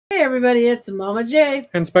everybody, it's Mama J.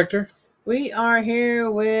 And Spectre. We are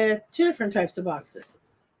here with two different types of boxes.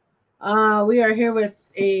 We are here with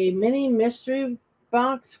a mini mystery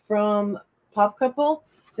box from Pop Couple.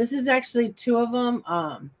 This is actually two of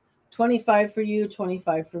them. 25 for you,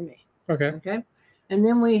 25 for me. Okay. And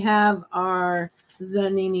then we have our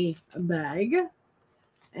Zanini bag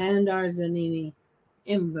and our Zanini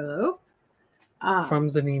envelope. From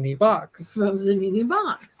Zanini box. From Zanini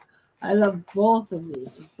box. I love both of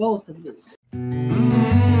these. Both of these.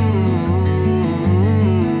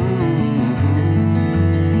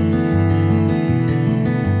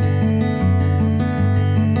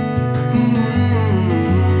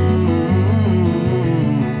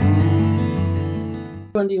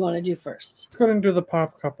 Which one do you want to do first? Let's go ahead and do the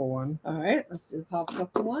Pop Couple one. All right, let's do the Pop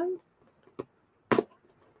Couple one.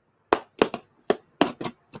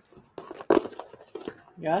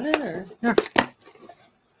 Got it? Or? Yeah.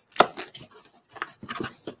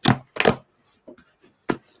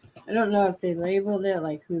 I don't know if they labeled it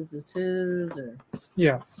like who's this who's or.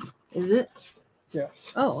 Yes. Is it?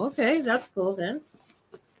 Yes. Oh, okay. That's cool then.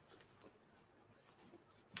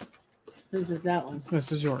 Whose is that one?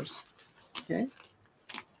 This is yours. Okay.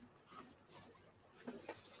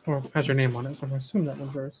 Well, it has your name on it, so I'm going to assume that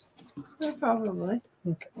one's yours. Yeah, probably.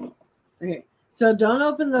 Okay. Okay. So don't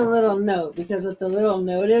open the little note, because what the little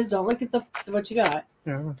note is, don't look at what you got.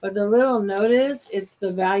 Yeah. What the little note is, it's the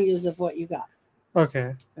values of what you got.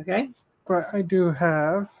 Okay. Okay? But I do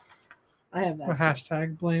have I have that. a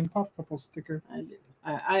hashtag blame Pop Couple sticker. I do.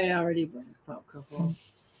 I already blamed Pop Couple.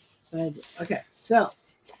 But I do. Okay. So,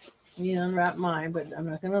 let me unwrap mine, but I'm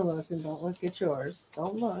not going to look, and don't look at yours.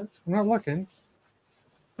 Don't look. I'm not looking.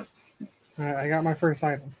 All right, I got my first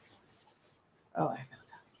item. Oh, I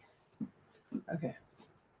found out. Okay.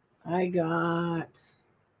 I got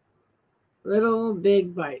little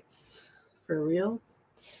big bites for reals.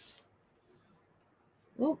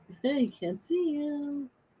 Oh, hey, you can't see him.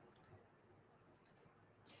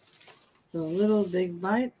 So little big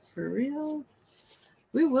bites for reals.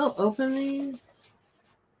 We will open these.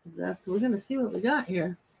 We're gonna see what we got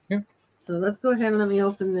here. Yeah. So let's go ahead and let me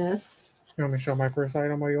open this. You want me to show my first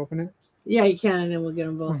item while you open it? Yeah, you can, and then we'll get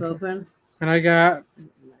them both Okay. open. And I got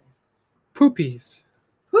poopies.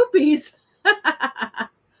 Poopies.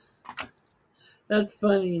 That's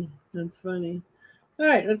funny. That's funny. All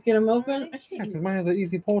right, let's get them open. Yeah, because mine has an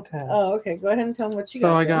easy pull tab. Oh, okay. Go ahead and tell them what you got.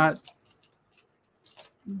 So I there. got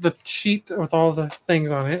the sheet with all the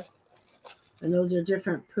things on it, And those are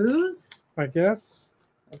different poos. I guess.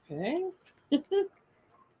 Okay.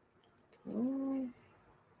 Oh.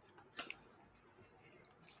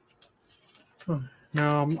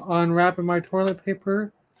 Now I'm unwrapping my toilet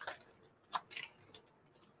paper.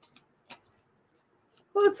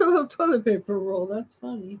 Oh, it's a little toilet paper roll. That's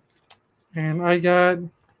funny. And I got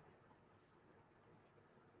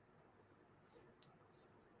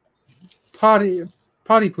potty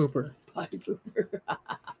pooper. Potty pooper.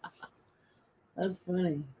 That's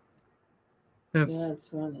funny. It's That's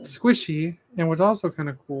funny. squishy, and what's also kind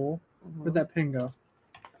of cool, Uh-huh. where'd that pen go?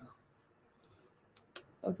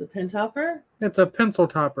 Oh, it's a pen topper? It's a pencil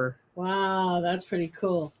topper. Wow, that's pretty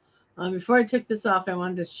cool. Before I took this off, I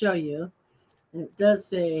wanted to show you. And it does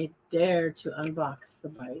say, dare to unbox the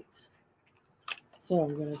bite. So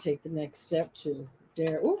I'm going to take the next step to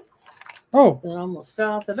dare. Ooh, Oh, that almost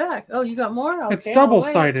fell out the back. Oh, you got more? Okay, it's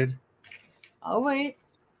double-sided. I'll wait.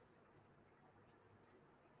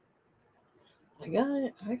 I got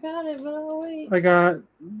it, but I'll wait. I got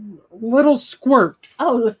little squirt.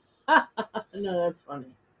 Oh, no, that's funny.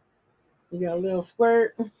 You got a little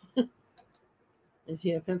squirt. Is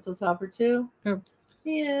he a pencil topper too? Yep.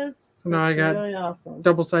 He is. So now That's I got really awesome.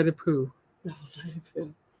 double-sided poo. Double-sided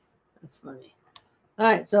poo. That's funny. All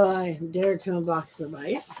right, so I dare to unbox the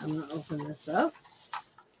bite. I'm gonna open this up.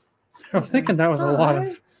 I was thinking that was a lot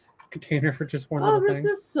Inside. of container for just one Oh, little this thing.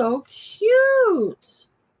 is so cute.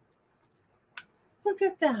 Look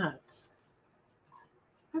at that.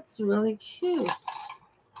 That's really cute.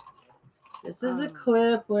 This is a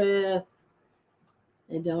clip with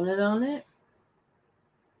a donut on it.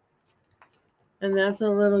 And that's a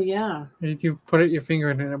little, yeah. You put your finger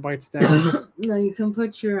in it and it bites down. No, you can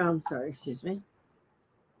put your, excuse me.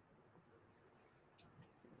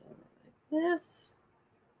 Like this.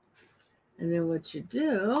 And then what you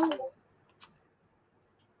do.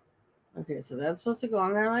 Okay, so that's supposed to go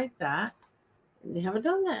on there like that. And you have a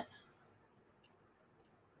donut.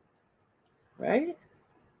 Right?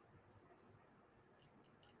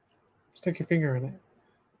 Stick your finger in it.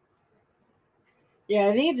 Yeah,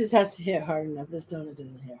 I think it just has to hit hard enough. This donut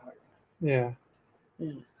doesn't hit hard enough. Yeah.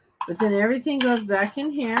 Yeah. But then everything goes back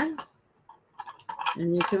in here.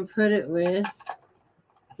 And you can put it with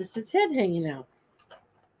just its head hanging out.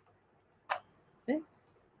 See?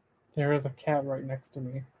 There is a cat right next to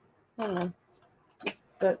me. Oh.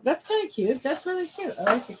 But that's kind of cute. That's really cute.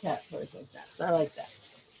 I like the cat toys like that. So I like that.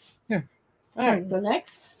 Yeah. All right. So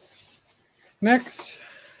next. Next,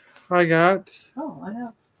 I got. Oh, I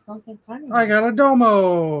have something tiny. I got a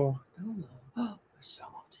Domo. Domo. Oh, which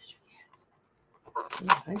Domo did you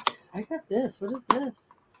get? Yeah, I got this. What is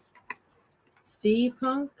this? Sea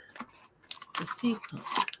Punk. The Sea Punk.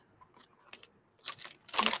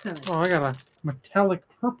 Kind of Oh, I got a metallic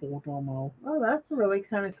purple Domo. Oh, that's really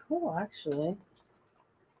kind of cool, actually.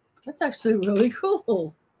 That's actually really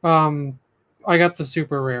cool. I got the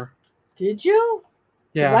super rare. Did you?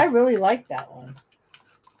 Yeah. I really like that one.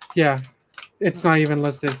 Yeah. It's not even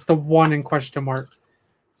listed. It's the one in question mark.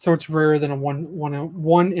 So it's rarer than a one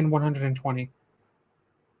in 120.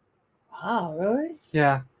 Wow, really?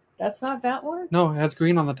 Yeah. That's not that one? No, it has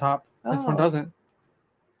green on the top. This one Oh. doesn't.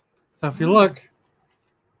 So if you look,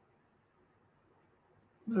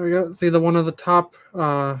 there we go. See the one at the top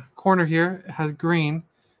corner here has green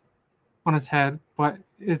on its head, but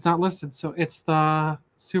it's not listed. So it's the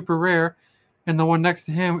super rare, and the one next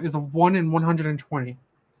to him is a 1 in 120.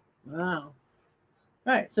 Wow. All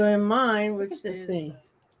right, so in mine, which is this thing?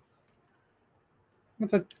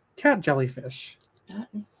 It's a cat jellyfish. That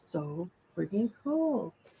is so freaking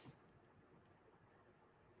cool.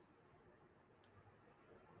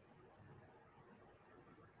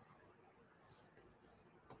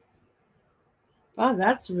 Wow,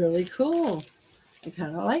 that's really cool. I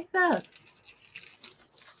kind of like that.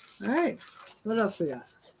 All right, what else we got?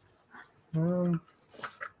 I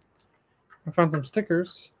found some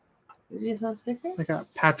stickers. Did you get some stickers? I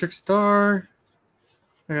got Patrick Star.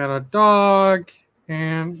 I got a dog,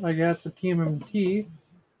 and I got the TMNT.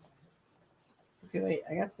 Okay, wait,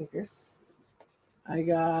 I got stickers. I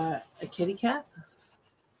got a kitty cat.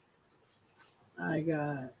 I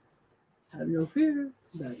got Have No Fear,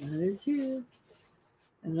 Batman is Here.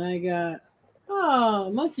 And I got,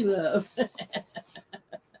 Monkey Love.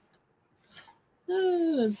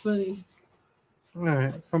 Oh, that's funny. All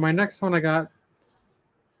right. For my next one, I got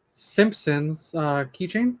Simpsons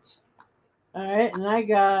keychains. All right, and I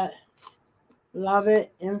got Love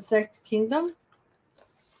It Insect Kingdom.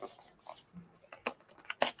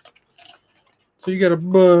 So you got a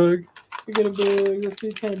bug. I got a bug. Let's see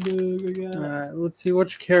what kind of bug I got. All right. Let's see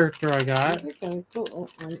which character I got. These are kind of cool. Oh,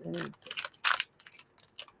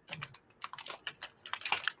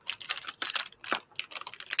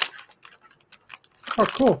 Oh,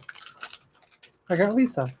 cool. I got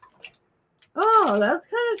Lisa. Oh, that's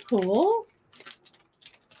kind of cool.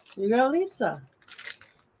 You got Lisa.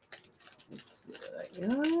 Let's see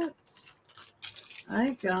what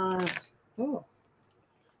I got. Oh,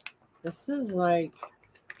 this is like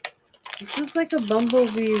a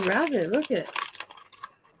bumblebee rabbit. Look at.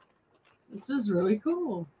 This is really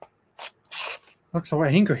cool. Looks so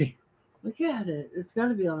angry. Look at it. It's got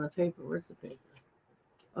to be on the paper. Where's the paper?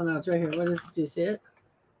 Oh no, it's right here. What is it? Do you see it?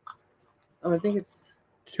 Oh, I think it's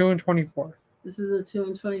 2 in 24. This is a 2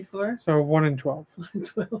 in 24. So 1 in 12. 1 in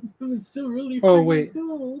 12. It's still really wait.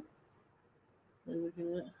 cool. Are you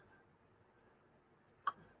looking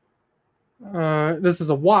at? This is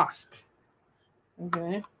a wasp.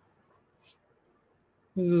 Okay.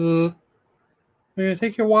 You're gonna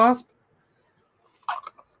take your wasp.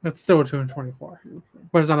 That's still a 2 in 24,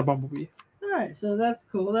 but it's not a bumblebee. All right, so that's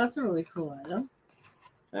cool. That's a really cool item.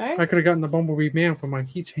 All right. I could have gotten the bumblebee man for my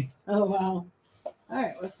keychain. Oh wow. All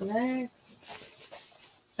right, what's next?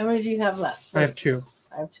 How many do you have left? I have 2.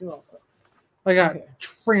 I have 2 also. I got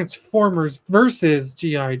Transformers versus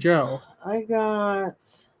G.I. Joe. I got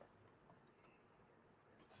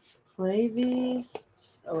Play Beast.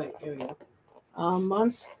 Oh wait, here we go.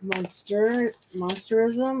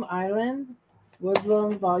 Monsterism Island,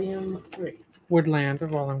 Woodland Volume 3. Woodland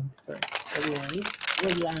Volume 3.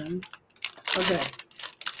 Woodland. Okay.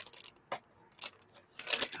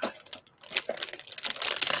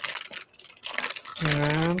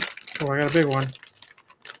 And I got a big one.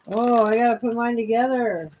 Oh, I gotta put mine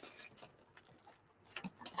together.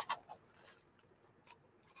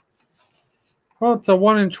 Well, it's a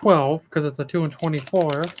 1 in 12 because it's a 2 in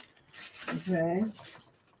 24. Okay.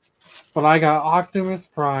 But I got Optimus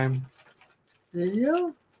Prime. Did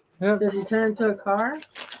you? Yep. Does he turn into a car?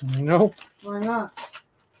 Nope. Why not?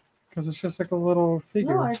 Because it's just like a little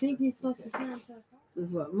figure. No, I think he's supposed to turn into a car. This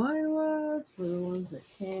is what mine was for the ones that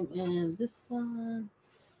came in. This one.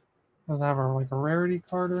 Does it have like a rarity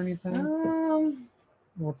card or anything?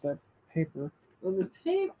 What's that paper? Well, the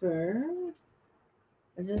paper.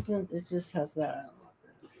 It doesn't. It just has that.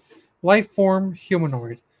 Life form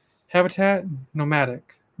humanoid. Habitat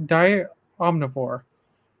nomadic. Diet omnivore.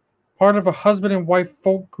 Part of a husband and wife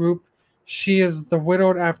folk group, she is the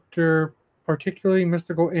widowed after particularly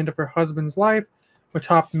mystical end of her husband's life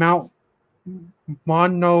atop Mount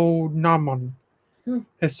Mononomon.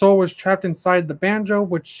 His soul was trapped inside the banjo,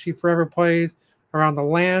 which she forever plays around the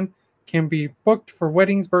land, can be booked for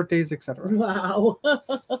weddings, birthdays, etc. Wow.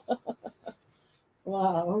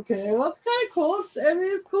 Wow, okay. Well, it's kind of cool. I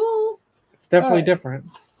mean, it's cool. It's definitely different.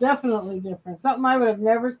 Definitely different. Something I would have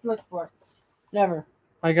never looked for. Never.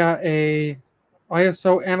 I got a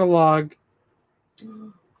ISO analog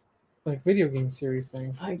like video game series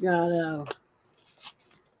thing. I got a...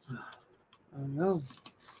 I don't know.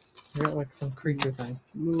 I got like some creature thing.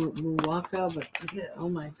 Muwaka, but look at, oh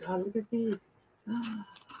my god, look at these.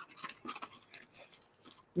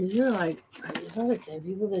 These are like, are these probably the same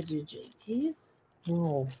people that do Jankies?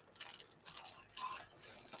 Oh.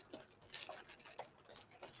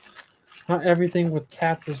 Not everything with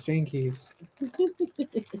cats is Jankies.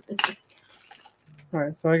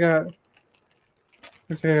 Alright, so I gotta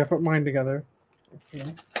put mine together.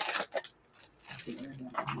 Okay.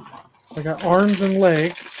 I got arms and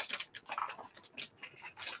legs.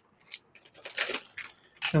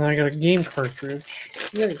 And I got a game cartridge.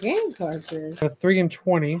 You got a game cartridge? A 3 and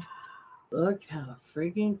 20. Look how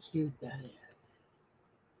freaking cute that is.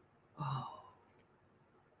 Oh.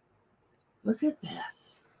 Look at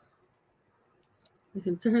this. You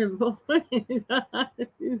can turn it both ways. That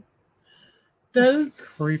is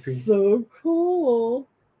creepy. So cool.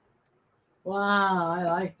 Wow, I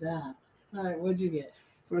like that. All right, what'd you get?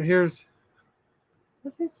 So here's...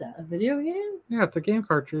 What is that? A video game? Yeah, it's a game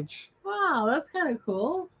cartridge. Wow, that's kind of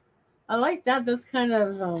cool. I like that. That's kind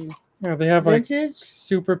of yeah, they have vintage. Like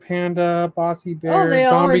Super Panda, Bossy Bear, Oh, they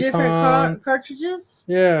all are Zombie different Con. cartridges?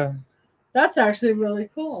 Yeah. That's actually really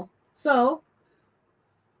cool. So,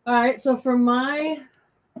 all right. So for my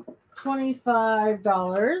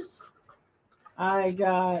 $25, I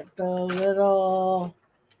got the little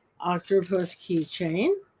octopus keychain.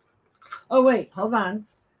 Oh, wait. Hold on.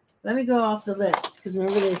 Let me go off the list because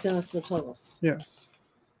remember they sent us the totals. Yes.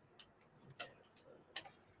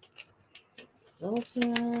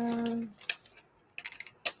 Open.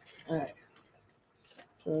 All right.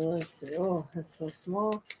 So let's see. Oh, that's so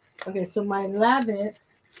small. Okay, so my Labbit.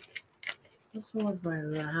 Which one was my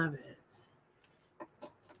Labbit?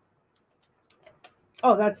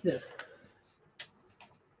 Oh, that's this.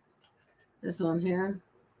 This one here.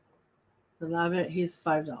 The Labbit, he's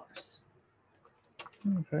 $5.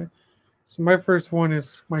 Okay. So my first one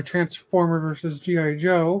is my Transformer versus G.I.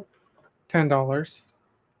 Joe, $10.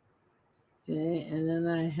 Okay, and then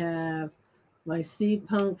I have my Sea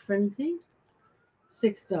Punk Frenzy,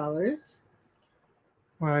 $6.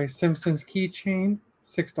 My Simpsons keychain,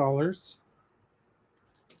 $6.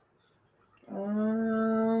 That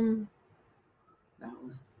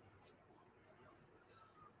one.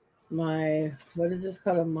 My, what is this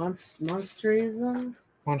called? A Monsterism?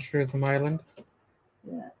 Monsterism Island.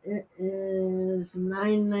 Yeah, it is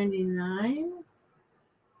 $9.99.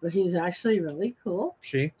 But he's actually really cool.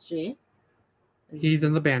 She. He's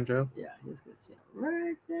in the banjo. Yeah, he's good. See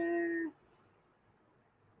right there.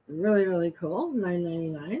 It's really, really cool.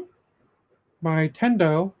 $9.99. My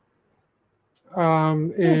Tendo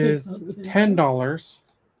is $10.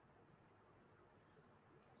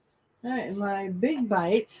 All right, and my Big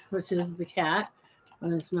Bite, which is the cat,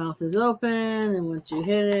 when its mouth is open, and once you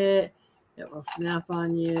hit it, it will snap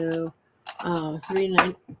on you.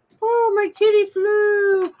 $3.99. Oh, my kitty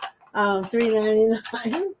flew.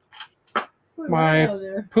 $3.99. My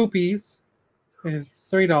Poopies is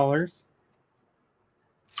 $3.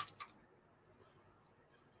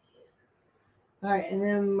 All right, and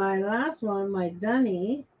then my last one, my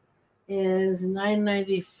Dunny, is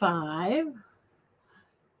 $9.95.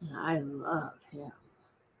 And I love him.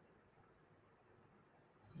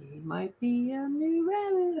 He might be a new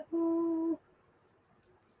rabbit hole.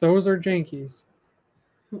 Those are Jankies.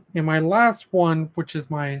 And my last one, which is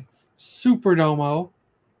my Super Domo,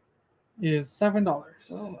 is $7.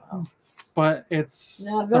 Oh, wow. But it's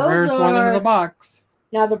Now, the rarest one in the box.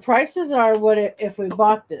 Now the prices are what if we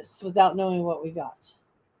bought this without knowing what we got.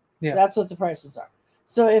 Yeah. That's what the prices are.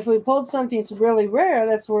 So if we pulled something really rare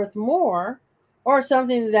that's worth more, or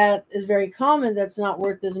something that is very common that's not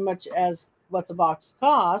worth as much as what the box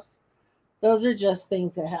costs, those are just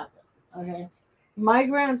things that happen. Okay. My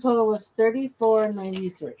grand total was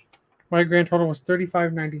 $34.93. My grand total was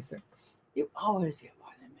 $35.96. You always get more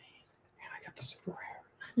than me. And I got the super rare.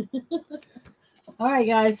 All right,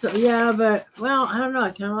 guys. So yeah, but well, I don't know.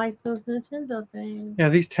 I kind of like those Nintendo things. Yeah,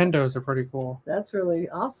 these Tendos are pretty cool. That's really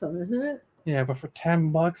awesome, isn't it? Yeah, but for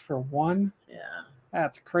 $10 for one, Yeah.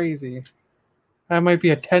 that's crazy. That might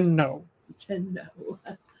be a 10 no. Nintendo.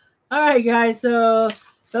 All right, guys. So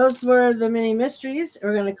those were the mini mysteries.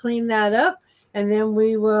 We're gonna clean that up, and then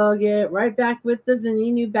we will get right back with the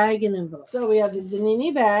Zanini bag and envelope. So we have the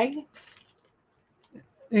Zanini bag.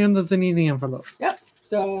 And the Zanini envelope. Yep.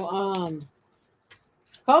 So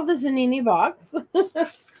it's called the Zanini box.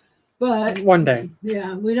 But One day.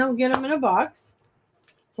 yeah, we don't get them in a box.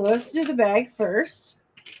 So let's do the bag first.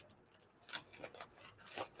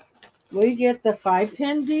 We get the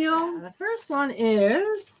 5-pin deal. The first one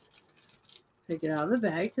is, take it out of the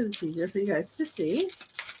bag because it's easier for you guys to see,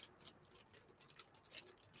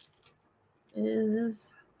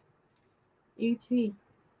 is E.T.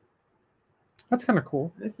 That's kind of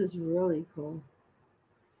cool. This is really cool.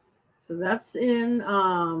 So that's in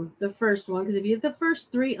the first one, because if you get the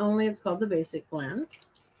first 3 only, it's called the basic plan.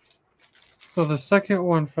 So the second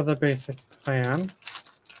one for the basic plan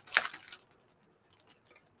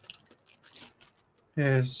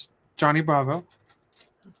is Johnny Bravo.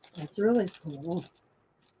 That's really cool.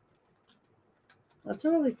 That's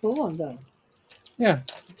a really cool one, though. Yeah.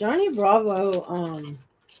 Johnny Bravo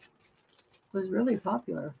was really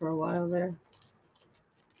popular for a while there.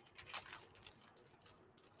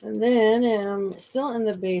 And then still in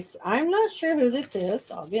the base, I'm not sure who this is,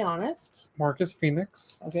 I'll be honest. Marcus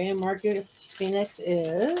Phoenix. Okay, and Marcus Phoenix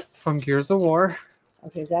is From Gears of War.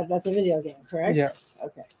 Okay, so that's a video game, correct? Yes.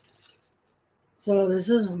 Okay. So this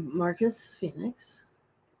is Marcus Phoenix.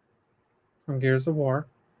 From Gears of War.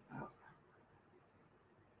 Wow.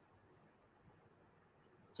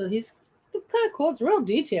 So it's kind of cool. It's real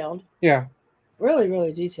detailed. Yeah. Really,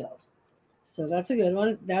 really detailed. So that's a good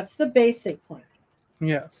one. That's the basic plan.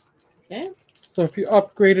 Yes. Okay. So if you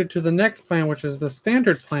upgraded to the next plan, which is the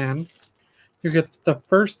standard plan, you get the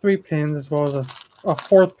first 3 pins as well as a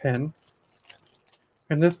 4th pin.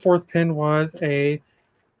 And this 4th pin was a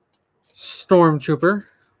Stormtrooper.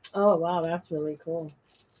 Oh, wow. That's really cool.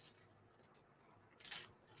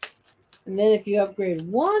 And then if you upgrade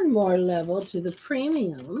one more level to the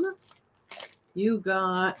premium, you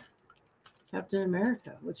got Captain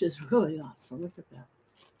America, which is really awesome. Look at that.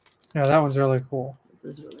 Yeah, that one's really cool.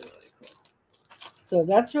 This is really, really cool. So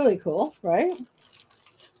that's really cool, right?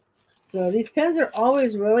 So these pens are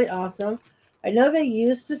always really awesome. I know they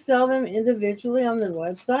used to sell them individually on their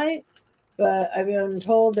website, but I've been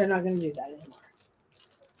told they're not going to do that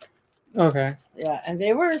anymore. Okay. Yeah, and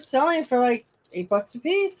they were selling for like $8 a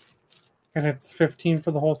piece. And it's 15 for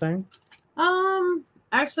the whole thing?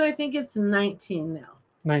 Actually, I think it's 19 now.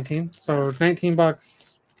 19. So $19.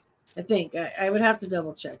 I think. I would have to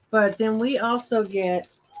double check. But then we also get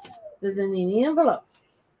the Zanini envelope,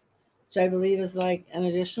 which I believe is like an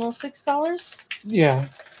additional $6. Yeah.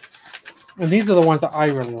 And these are the ones that I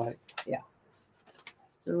really like. Yeah.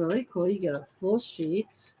 So really cool. You get a full sheet.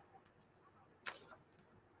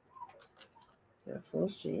 Get a full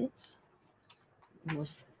sheet. And we'll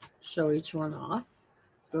show each one off.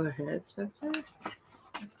 Go ahead, Spectre.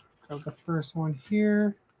 Got the first one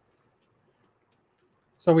here.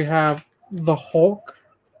 So we have the Hulk.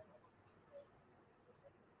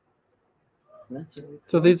 That's really cool.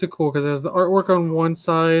 So these are cool because there's the artwork on one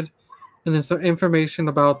side and then some information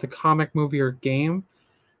about the comic, movie, or game.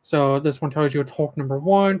 So this one tells you it's Hulk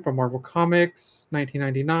 #1 from Marvel Comics,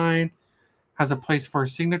 1999. Has a place for a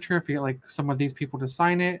signature if you get like some of these people to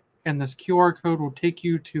sign it. And this QR code will take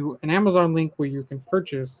you to an Amazon link where you can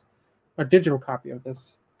purchase a digital copy of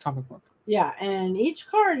this comic book. Yeah, and each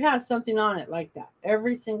card has something on it like that.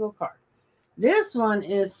 Every single card. This one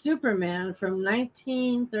is Superman from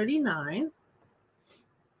 1939.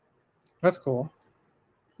 That's cool.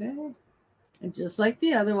 Okay. And just like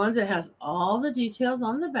the other ones, it has all the details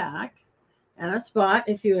on the back and a spot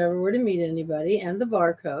if you ever were to meet anybody and the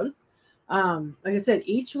barcode. Like I said,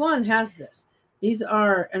 each one has this. These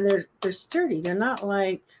are, and they're sturdy. They're not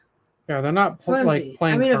like, yeah, they're not flimsy. like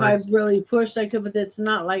playing I mean, cards. if I really pushed, I could, but it's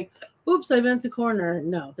not like, oops, I bent the corner.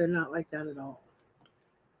 No, they're not like that at all.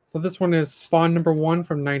 So this one is Spawn #1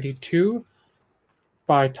 from 92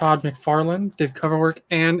 by Todd McFarlane. Did cover work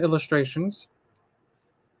and illustrations.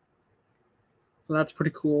 So that's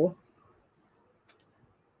pretty cool.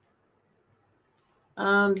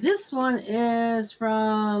 This one is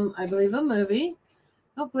from, I believe, a movie.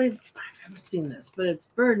 I don't believe I've ever seen this, but it's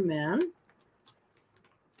Birdman.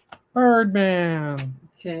 Birdman.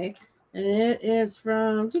 Okay. And it is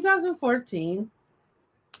from 2014.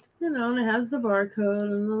 You know, and it has the barcode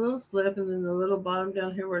and the little slip, and then the little bottom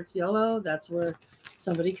down here where it's yellow. That's where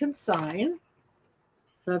somebody can sign.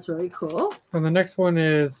 So that's really cool. And the next one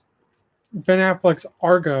is Ben Affleck's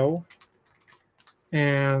Argo.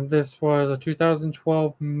 And this was a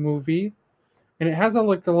 2012 movie. And it has a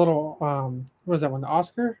little what is that one? The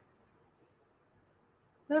Oscar?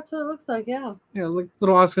 That's what it looks like, yeah. Yeah, like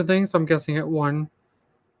little Oscar thing. So I'm guessing it won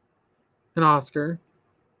an Oscar.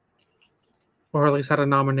 Or at least had a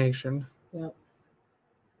nomination. Yep.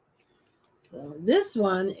 So this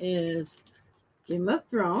one is Game of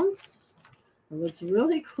Thrones. And what's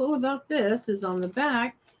really cool about this is on the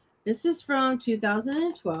back, this is from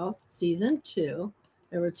 2012, season 2.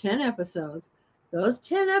 There were 10 episodes. Those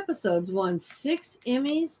 10 episodes won 6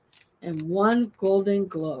 Emmys and 1 Golden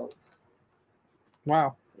Globe.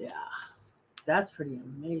 Wow. Yeah, that's pretty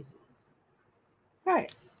amazing. All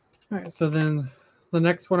right. All right, so then the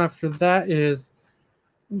next one after that is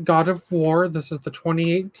God of War. This is the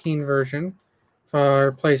 2018 version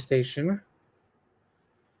for PlayStation.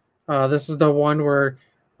 This is the one where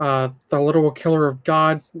the little killer of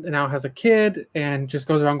gods now has a kid and just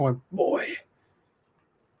goes around going, boy,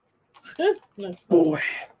 boy,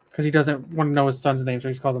 because he doesn't want to know his son's name, so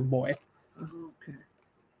he's called him boy. Okay.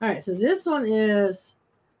 All right, so this one is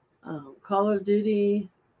Call of Duty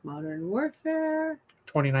Modern Warfare.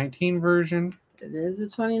 2019 version. It is the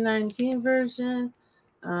 2019 version.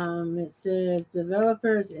 It says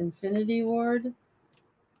developers Infinity Ward.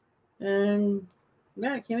 And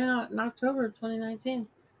yeah, it came out in October of 2019.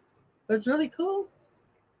 But it's really cool.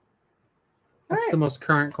 That's the most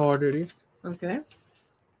current Call of Duty. Okay.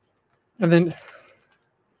 And then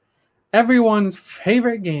everyone's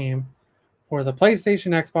favorite game for the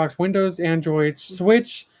PlayStation, Xbox, Windows, Android,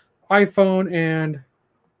 Switch, iPhone, and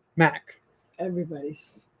Mac.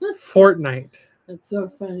 Everybody's. Fortnite. That's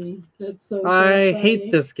so funny. That's so I funny.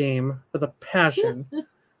 hate this game with a passion.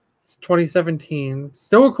 It's 2017.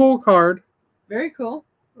 Still a cool card. Very cool.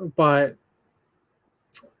 But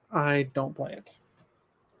I don't play it.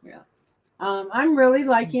 Yeah. I'm really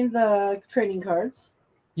liking the trading cards.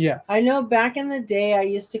 Yes. I know back in the day I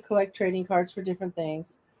used to collect trading cards for different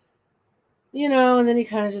things. You know, and then you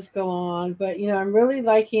kind of just go on. But, you know, I'm really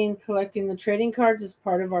liking collecting the trading cards as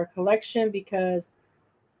part of our collection because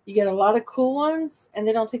you get a lot of cool ones and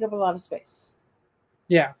they don't take up a lot of space.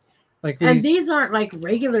 Yeah. And these aren't like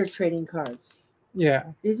regular trading cards. Yeah.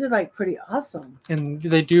 These are like pretty awesome. And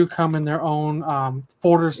they do come in their own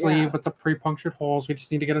folder sleeve with the pre-punctured holes. We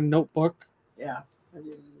just need to get a notebook. Yeah.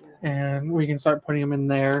 And we can start putting them in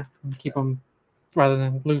there and keep them rather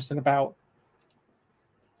than loose and about.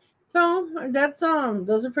 So that's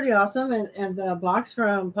those are pretty awesome. And the box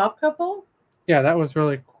from Pop Couple. Yeah, that was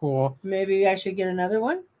really cool. Maybe I should get another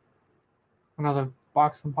one. Another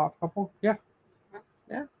box from Pop Couple? Yeah.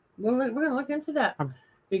 Yeah. We're gonna look into that.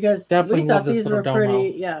 Because we thought these were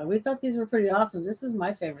we thought these were pretty awesome. This is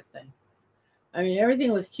my favorite thing. I mean,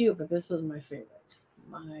 everything was cute, but this was my favorite.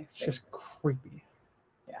 It's just creepy.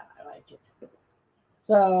 Yeah, I like it.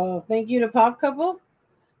 So thank you to Pop Couple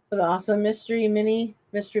for the awesome mini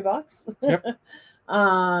mystery box. Yep.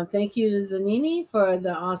 Thank you to Zanini for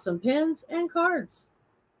the awesome pins and cards.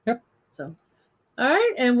 Yep. So, all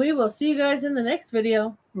right, and we will see you guys in the next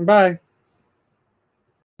video. Bye.